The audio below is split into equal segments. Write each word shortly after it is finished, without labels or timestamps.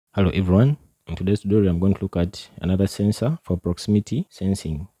Hello everyone, in today's tutorial I'm going to look at another sensor for proximity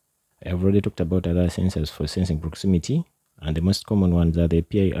sensing. I have already talked about other sensors for sensing proximity, and the most common ones are the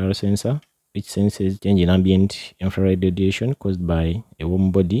PIR sensor, which senses change in ambient infrared radiation caused by a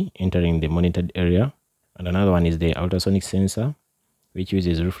warm body entering the monitored area, and another one is the ultrasonic sensor, which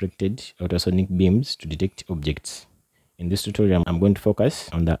uses reflected ultrasonic beams to detect objects. In this tutorial, I'm going to focus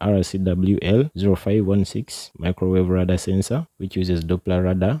on the RCWL-0516 Microwave radar sensor, which uses Doppler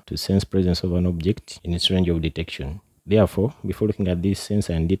radar to sense presence of an object in its range of detection. Therefore, before looking at this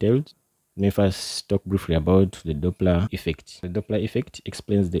sensor in detail, let me first talk briefly about the Doppler effect. The Doppler effect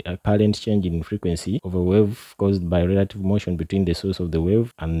explains the apparent change in frequency of a wave caused by relative motion between the source of the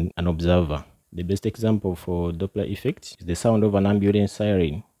wave and an observer. The best example for Doppler effect is the sound of an ambulance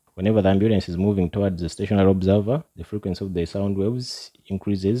siren. Whenever the ambulance is moving towards the stationary observer, the frequency of the sound waves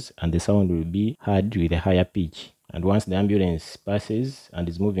increases and the sound will be heard with a higher pitch. And once the ambulance passes and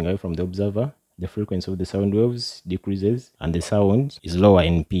is moving away from the observer, the frequency of the sound waves decreases and the sound is lower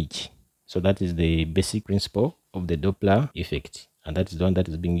in pitch. So that is the basic principle of the Doppler effect. And that is the one that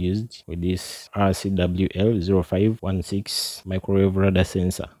is being used with this RCWL-0516 microwave radar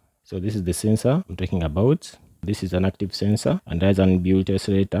sensor. So this is the sensor I'm talking about. This is an active sensor and has an built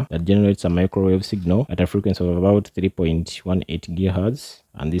oscillator that generates a microwave signal at a frequency of about 3.18 GHz,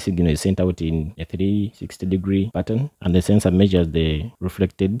 and this signal is sent out in a 360-degree pattern, and the sensor measures the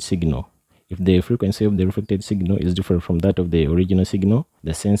reflected signal. If the frequency of the reflected signal is different from that of the original signal,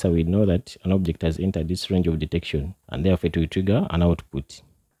 the sensor will know that an object has entered its range of detection, and therefore it will trigger an output.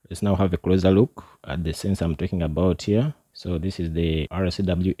 Let's now have a closer look at the sensor I'm talking about here. So this is the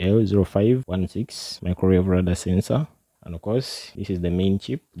RCWL-0516 microwave radar sensor, and of course this is the main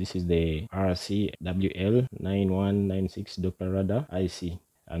chip. This is the RCWL-9196 Doppler radar IC,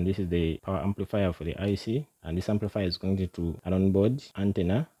 and this is the power amplifier for the IC, and this amplifier is connected to an onboard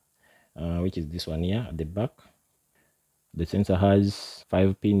antenna, which is this one here at the back. The sensor has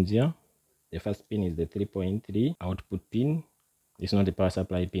 5 pins here. The first pin is the 3.3 output pin. It's not a power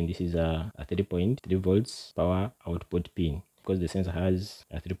supply pin. This is a 3.3 volts power output pin, because the sensor has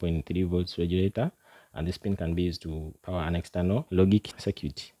a 3.3 volts regulator, and this pin can be used to power an external logic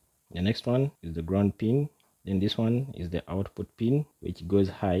circuit. The next one is the ground pin. Then this one is the output pin, which goes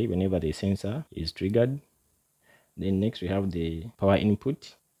high whenever the sensor is triggered. Then next we have the power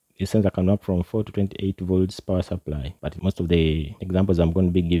input. The sensor can work from 4 to 28 volts power supply, but most of the examples I'm going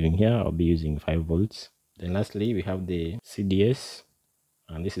to be giving here, I'll be using 5 volts. Then lastly, we have the CDS,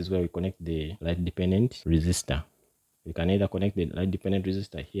 and this is where we connect the light dependent resistor. We can either connect the light dependent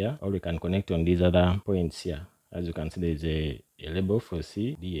resistor here, or we can connect on these other points here. As you can see, there is a label for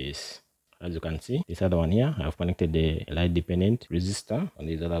CDS. As you can see, this other one here, I've connected the light dependent resistor on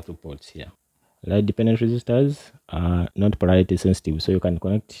these other 2 ports here. Light dependent resistors are not polarity sensitive, so you can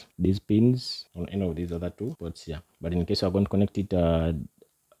connect these pins on any of these other 2 ports here. But in case you are going to connect it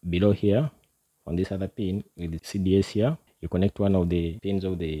below here, on this other pin with the CDS here, you connect one of the pins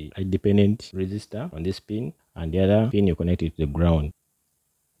of the light dependent resistor on this pin, and the other pin you connect it to the ground.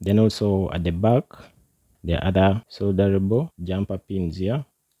 Then also at the back, there are other solderable jumper pins here.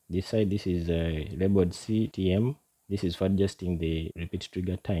 This side, this is labeled CTM. This is for adjusting the repeat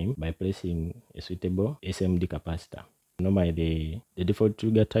trigger time by placing a suitable SMD capacitor. Normally the default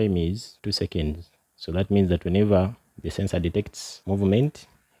trigger time is 2 seconds. So that means that whenever the sensor detects movement,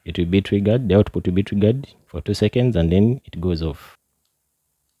 it will be triggered, the output will be triggered for 2 seconds, and then it goes off.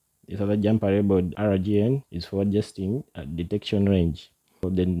 This other jumper labeled RGN is for adjusting detection range. So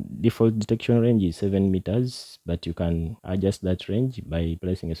the default detection range is 7 meters, but you can adjust that range by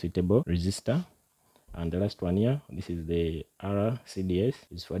placing a suitable resistor. And the last one here, this is the RCDS,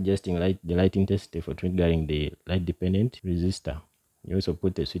 is for adjusting the light intensity for triggering the light dependent resistor. You also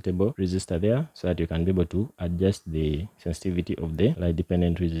put a suitable resistor there so that you can be able to adjust the sensitivity of the light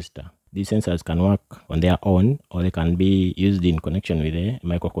dependent resistor. These sensors can work on their own, or they can be used in connection with a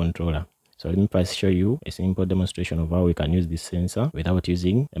microcontroller. So let me first show you a simple demonstration of how we can use this sensor without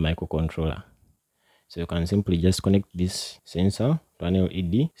using a microcontroller. So you can simply just connect this sensor to an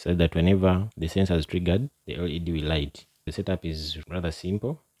LED so that whenever the sensor is triggered, the LED will light. The setup is rather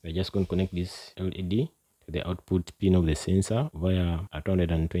simple. We're just going to connect this LED to the output pin of the sensor via a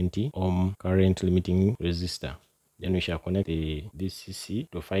 220 ohm current limiting resistor. Then we shall connect the DCC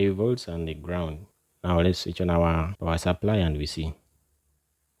to 5 volts and the ground. Now let's switch on our power supply and we see.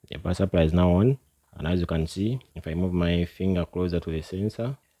 The power supply is now on, and as you can see, if I move my finger closer to the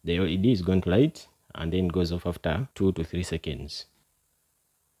sensor, the LED is going to light and then goes off after 2 to 3 seconds.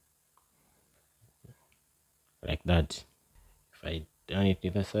 Like that. If I turn it to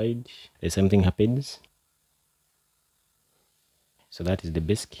the side, the same thing happens. So that is the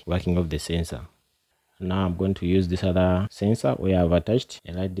basic working of the sensor. Now I'm going to use this other sensor where I've attached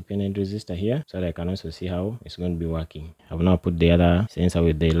a light dependent resistor here so that I can also see how it's going to be working. I've now put the other sensor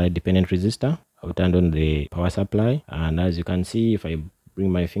with the light dependent resistor. I've turned on the power supply, and as you can see, if I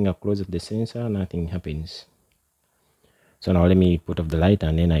bring my finger close to the sensor, nothing happens. So now let me put off the light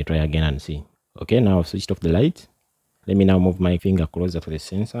and then I try again and see. Okay, now I've switched off the light. Let me now move my finger closer to the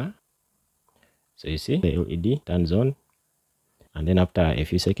sensor. So you see the LED turns on, and then after a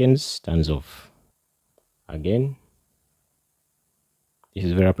few seconds turns off. Again, this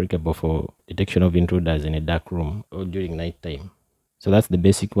is very applicable for detection of intruders in a dark room or during night time. So that's the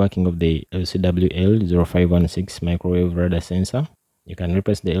basic working of the RCWL-0516 microwave radar sensor. You can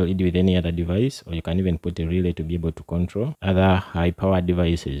replace the LED with any other device, or you can even put a relay to be able to control other high-powered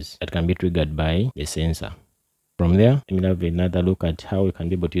devices that can be triggered by the sensor. From there, we'll have another look at how we can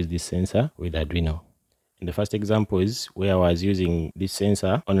be able to use this sensor with Arduino. In the first example is where I was using this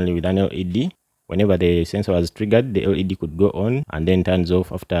sensor only with an LED. Whenever the sensor was triggered, the LED could go on and then turns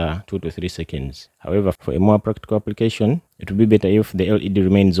off after 2 to 3 seconds. However, for a more practical application, it would be better if the LED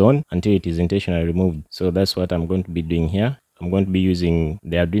remains on until it is intentionally removed. So that's what I'm going to be doing here. I'm going to be using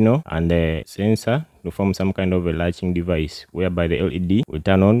the Arduino and the sensor to form some kind of a latching device whereby the LED will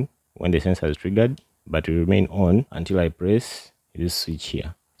turn on when the sensor is triggered, but will remain on until I press this switch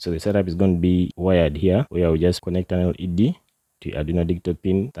here. So the setup is going to be wired here, where I'll just connect an LED to Arduino digital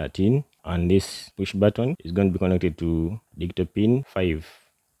pin 13, and this push button is going to be connected to digital pin 5.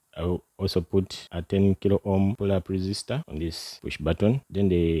 I'll also put a 10 kilo ohm pull-up resistor on this push button. Then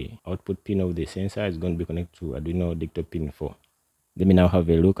the output pin of the sensor is going to be connected to Arduino digital pin 4. Let me now have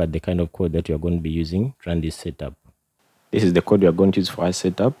a look at the kind of code that you are going to be using to run this setup. This is the code we are going to use for our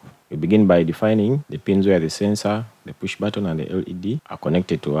setup. We begin by defining the pins where the sensor, the push button, and the LED are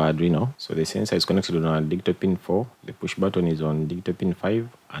connected to our Arduino. So the sensor is connected on our digital pin 4, the push button is on digital pin 5,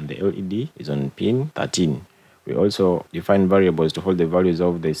 and the LED is on pin 13. We also define variables to hold the values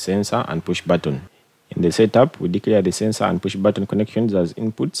of the sensor and push button. In the setup, we declare the sensor and push button connections as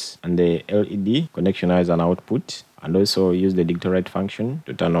inputs and the LED connection as an output, and also use the digital write function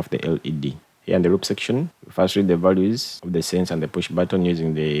to turn off the LED. Here in the loop section, we first read the values of the sensor and the push button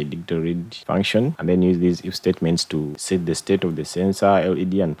using the digital read function, and then use these if statements to set the state of the sensor,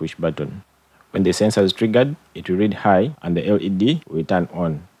 LED, and push button. When the sensor is triggered, it will read high and the LED will turn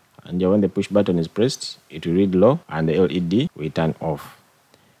on. And when the push button is pressed, it will read low and the LED will turn off.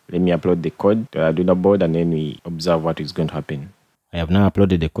 Let me upload the code to the Arduino board and then we observe what is going to happen. I have now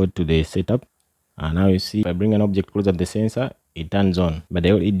uploaded the code to the setup, and now you see if I bring an object closer to the sensor, it turns on, but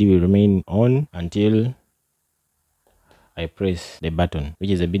the LED will remain on until I press the button, which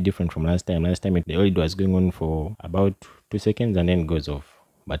is a bit different from last time. Last time the LED was going on for about 2 seconds and then goes off,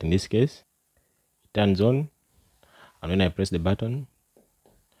 but in this case it turns on, and when I press the button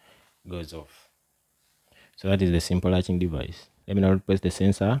it goes off. So that is the simple latching device. Let me now replace the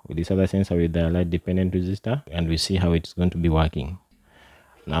sensor with this other sensor with the light dependent resistor, and we see how it's going to be working.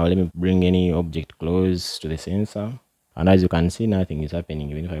 Now let me bring any object close to the sensor, and as you can see, nothing is happening.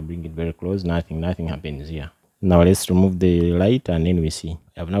 Even if I bring it very close, nothing happens here. Now let's remove the light and then we see.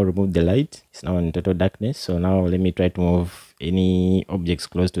 I have now removed the light. It's now in total darkness. So now let me try to move any objects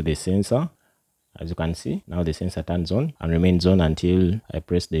close to the sensor. As you can see, now the sensor turns on and remains on until I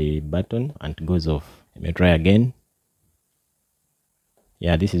press the button and it goes off. Let me try again.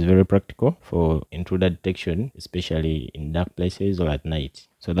 Yeah, this is very practical for intruder detection, especially in dark places or at night.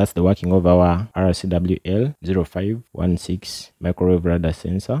 So that's the working of our RCWL-0516 microwave radar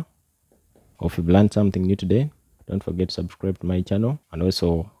sensor. Hope you've learned something new today. Don't forget to subscribe to my channel and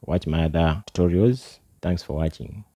also watch my other tutorials. Thanks for watching.